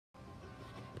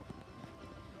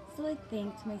So I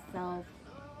think to myself,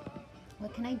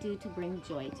 what can I do to bring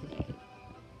joy today?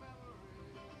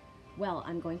 Well,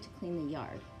 I'm going to clean the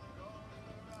yard.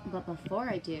 But before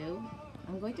I do,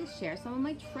 I'm going to share some of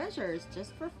my treasures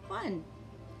just for fun.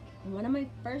 And one of my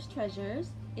first treasures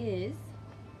is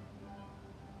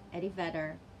Eddie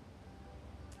Vedder,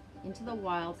 Into the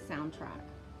Wild soundtrack.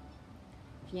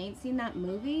 If you ain't seen that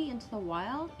movie, Into the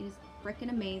Wild, it is freaking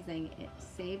amazing. It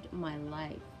saved my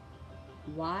life.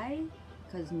 Why?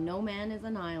 Because no man is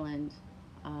an island.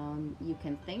 You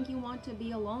can think you want to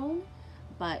be alone,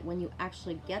 but when you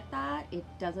actually get that, it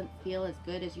doesn't feel as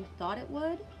good as you thought it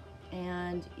would,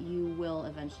 and you will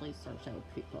eventually search out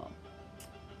people.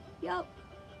 Yup,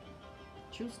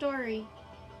 true story.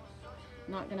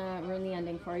 Not gonna ruin the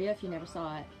ending for you if you never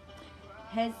saw it.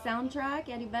 His soundtrack,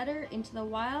 Eddie Vedder, Into the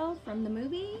Wild from the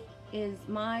movie, is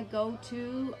my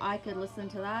go-to. I could listen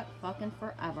to that fucking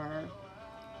forever.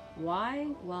 Why?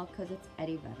 Well, because it's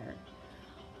Eddie Vedder.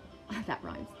 That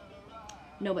rhymes.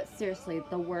 No, but seriously,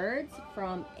 the words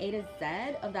from A to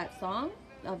Z of that song,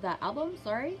 of that album,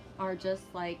 sorry, are just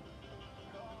like,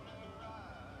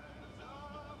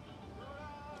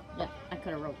 yeah, I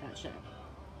could have wrote that shit.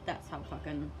 That's how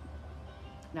fucking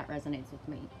that resonates with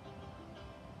me.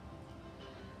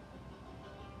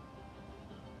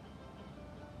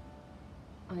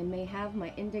 I may have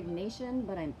my indignation,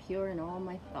 but I'm pure in all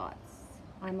my thoughts.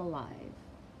 I'm alive.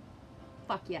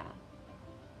 Fuck yeah.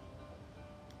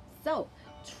 So,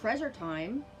 treasure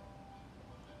time.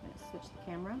 I'm gonna switch the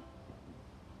camera.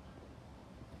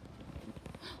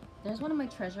 There's one of my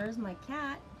treasures, my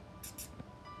cat.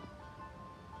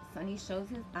 Sonny shows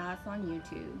his ass on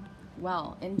YouTube.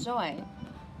 Well, enjoy.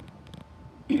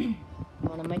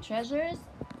 One of my treasures,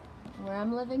 where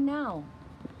I'm living now.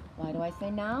 Why do I say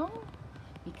now?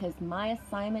 Because my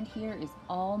assignment here is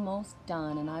almost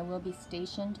done and I will be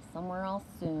stationed somewhere else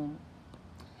soon.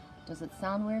 Does it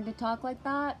sound weird to talk like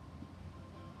that?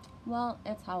 Well,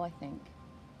 it's how I think.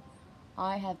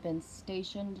 I have been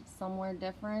stationed somewhere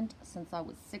different since I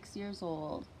was 6 years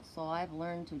old, so I've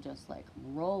learned to just like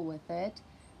roll with it,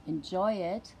 enjoy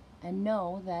it, and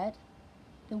know that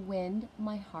the wind,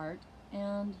 my heart,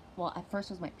 and well, at first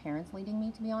it was my parents leading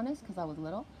me, to be honest, because I was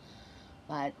little,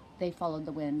 but they followed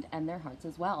the wind and their hearts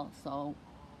as well, so,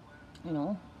 you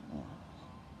know,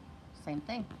 same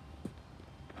thing.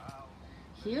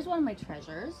 Here's one of my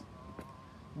treasures,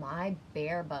 my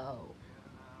bear bow.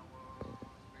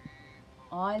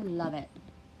 I love it.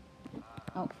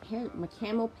 Oh, here, my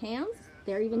camo pants,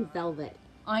 they're even velvet.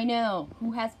 I know,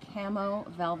 who has camo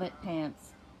velvet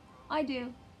pants? I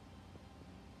do.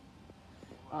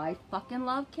 I fucking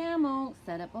love camo.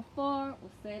 Said it before,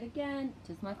 we'll say it again.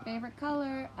 It is my favorite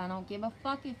color. I don't give a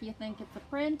fuck if you think it's a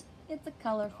print. It's a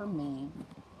color for me.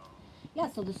 Yeah,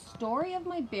 so the story of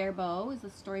my bear bow is a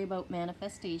story about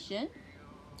manifestation.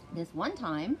 This one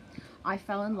time, I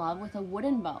fell in love with a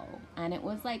wooden bow, and it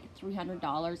was like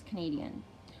 $300 Canadian,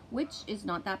 which is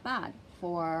not that bad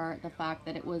for the fact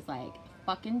that it was like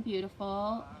fucking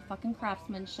beautiful, fucking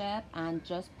craftsmanship, and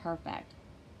just perfect.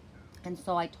 And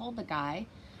so I told the guy,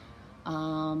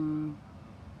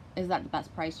 is that the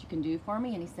best price you can do for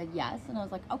me? And he said yes. And I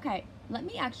was like, okay, let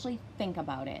me actually think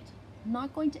about it. I'm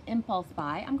not going to impulse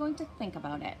buy. I'm going to think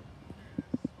about it.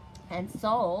 And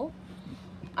so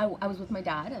I was with my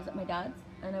dad. I was at my dad's,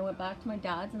 and I went back to my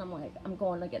dad's, and I'm like, I'm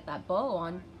going to get that bow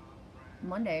on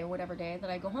Monday or whatever day that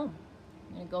I go home.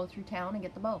 I'm going to go through town and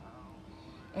get the bow.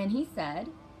 And he said,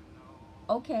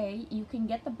 okay, you can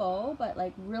get the bow, but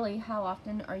like really, how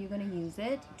often are you going to use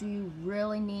it? Do you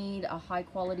really need a high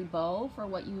quality bow for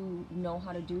what you know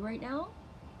how to do right now?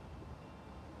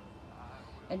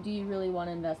 And do you really want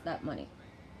to invest that money?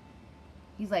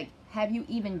 He's like, have you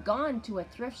even gone to a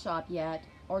thrift shop yet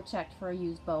or checked for a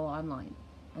used bow online?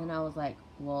 And I was like,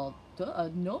 well,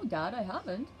 no, Dad, I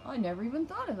haven't. I never even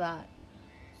thought of that.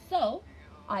 So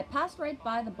I passed right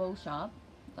by the bow shop.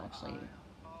 It's actually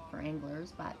for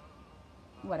anglers, but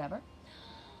whatever.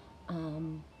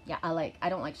 Yeah, I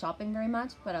don't like shopping very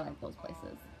much, but I like those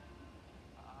places.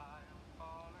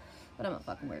 But I'm a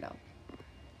fucking weirdo.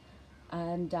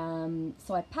 And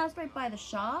so I passed right by the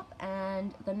shop,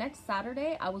 and the next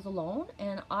Saturday I was alone,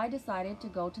 and I decided to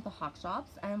go to the hawk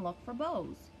shops and look for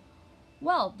bows.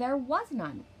 Well, there was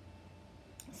none.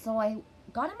 So I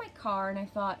got in my car and I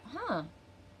thought,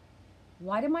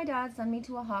 why did my dad send me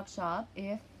to a hawk shop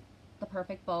if the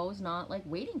perfect bow is not like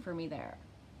waiting for me there?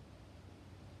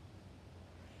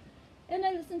 And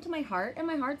I listened to my heart, and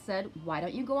my heart said, why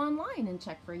don't you go online and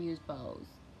check for used bows?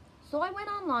 So I went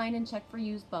online and checked for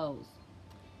used bows.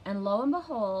 And lo and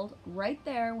behold, right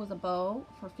there was a bow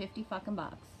for 50 fucking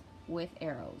bucks with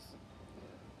arrows.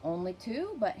 Only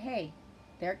two, but hey,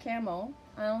 They're camo.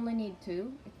 I only need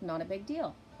 2. It's not a big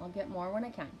deal. I'll get more when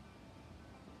I can.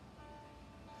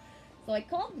 So I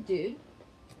called the dude,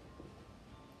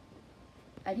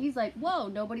 and he's like, whoa,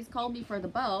 nobody's called me for the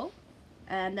bow.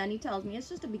 And then he tells me it's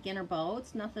just a beginner bow.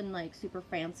 It's nothing like super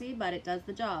fancy, but it does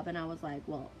the job. And I was like,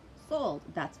 well, sold.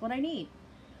 That's what I need.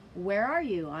 Where are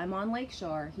you? I'm on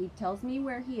Lakeshore. He tells me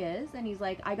where he is, and he's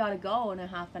like, I gotta go in a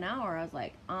half an hour. I was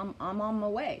like, I'm on my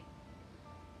way.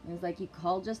 He was like, you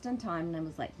called just in time. And I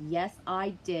was like, yes, I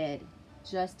did.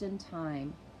 Just in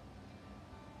time.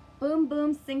 Boom,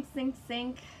 boom, sink, sink,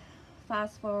 sink.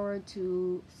 Fast forward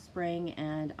to spring,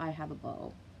 and I have a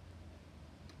bow.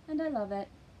 And I love it.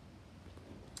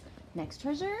 Next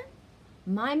treasure,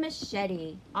 my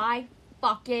machete. I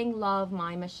fucking love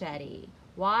my machete.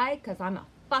 Why? Because I'm a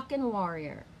fucking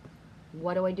warrior.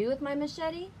 What do I do with my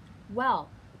machete? Well,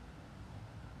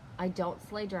 I don't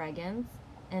slay dragons,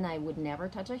 and I would never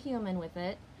touch a human with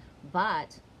it,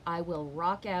 but I will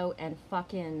rock out and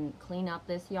fucking clean up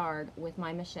this yard with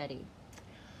my machete.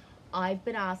 I've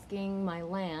been asking my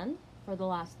land for the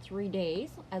last 3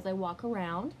 days as I walk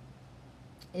around,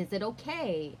 is it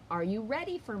okay? Are you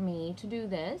ready for me to do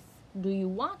this? Do you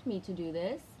want me to do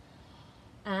this?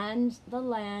 And the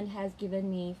land has given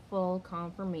me full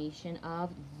confirmation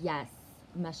of yes.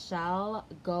 Michelle,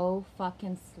 go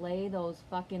fucking slay those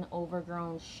fucking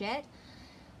overgrown shit.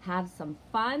 Have some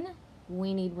fun.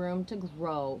 We need room to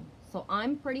grow. So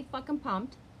I'm pretty fucking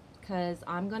pumped because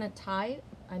I'm gonna tie,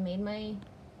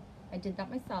 I did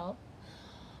that myself.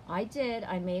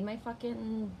 I made my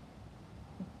fucking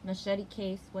machete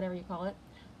case, whatever you call it,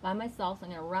 by myself. So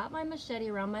I'm gonna wrap my machete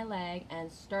around my leg and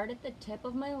start at the tip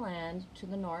of my land to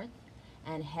the north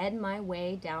and head my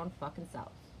way down fucking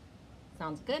south.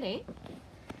 Sounds good, eh?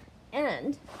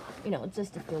 And, you know,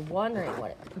 just if you're wondering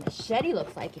what a machete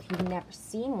looks like, if you've never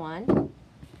seen one,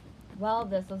 well,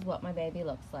 this is what my baby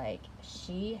looks like.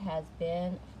 She has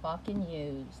been fucking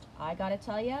used. I gotta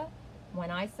tell ya,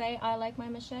 when I say I like my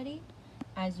machete,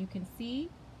 as you can see,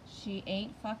 she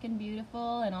ain't fucking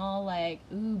beautiful and all like,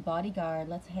 ooh, bodyguard,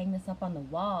 let's hang this up on the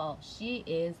wall. She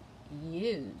is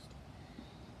used.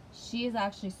 She is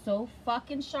actually so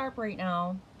fucking sharp right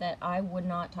now that I would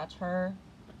not touch her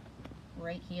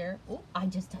right here. Oh, I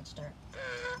just touched her.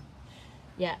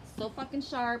 Yeah, so fucking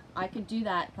sharp. I could do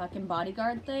that fucking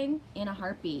bodyguard thing in a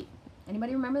heartbeat.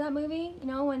 Anybody remember that movie? You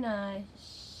know, when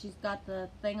she's got the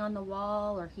thing on the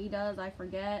wall, or he does, I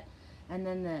forget. And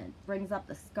then brings up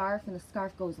the scarf, and the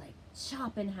scarf goes like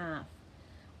chop in half.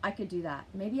 I could do that.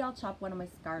 Maybe I'll chop one of my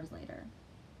scarves later.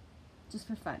 Just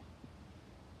for fun.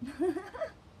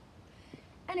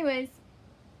 Anyways,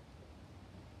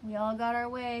 we all got our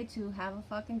way to have a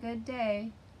fucking good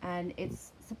day. And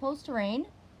it's supposed to rain.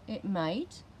 It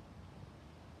might.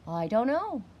 I don't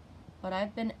know. But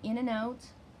I've been in and out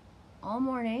all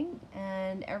morning,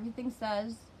 and everything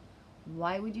says,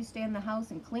 why would you stay in the house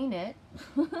and clean it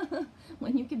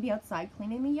when you could be outside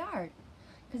cleaning the yard?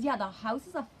 Because yeah, the house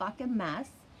is a fucking mess.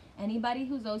 Anybody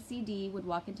who's OCD would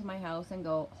walk into my house and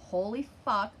go, holy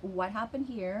fuck, what happened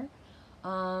here?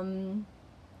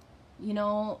 You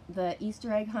know, the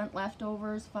Easter egg hunt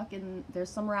leftovers, fucking, there's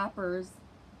some wrappers.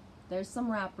 There's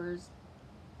some wrappers.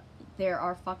 There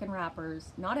are fucking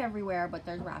wrappers. Not everywhere, but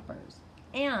there's wrappers.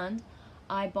 And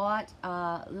I bought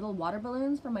little water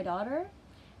balloons for my daughter,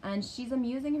 and she's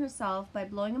amusing herself by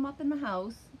blowing them up in the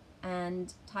house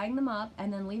and tying them up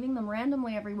and then leaving them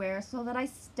randomly everywhere so that I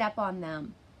step on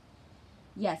them.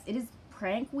 Yes, it is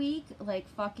prank week, like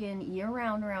fucking year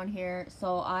round around here.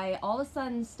 So I all of a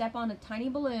sudden step on a tiny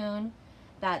balloon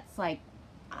that's like,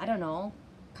 I don't know,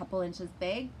 a couple inches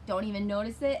big, don't even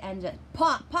notice it, and just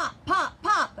pop, pop, pop,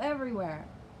 pop everywhere.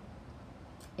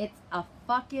 It's a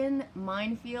fucking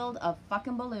minefield of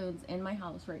fucking balloons in my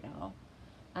house right now.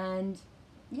 And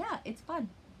yeah, it's fun.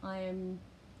 I'm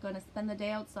gonna spend the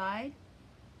day outside,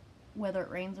 whether it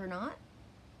rains or not.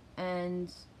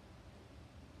 And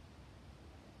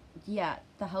yeah,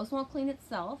 the house won't clean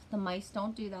itself. The mice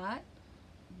don't do that.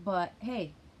 But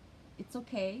hey, it's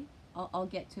okay. I'll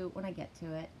get to it when I get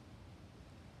to it.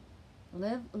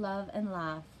 Live, love, and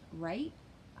laugh, right?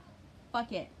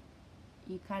 Fuck it.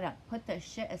 You kind of put the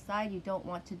shit aside you don't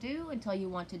want to do until you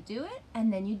want to do it,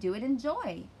 and then you do it in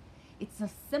joy. It's a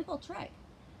simple trick.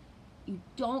 You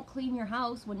don't clean your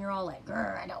house when you're all like,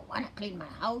 grr, I don't want to clean my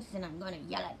house, and I'm going to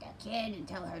yell at the kid and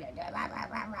tell her to do rah, rah,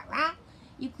 rah, rah, rah.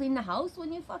 You clean the house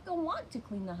when you fucking want to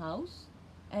clean the house,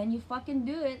 and you fucking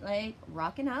do it like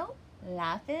rocking out,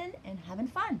 laughing, and having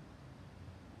fun.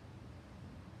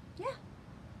 Yeah.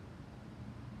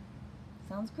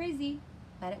 Sounds crazy,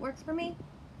 but it works for me.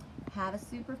 Have a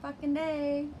super fucking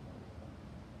day.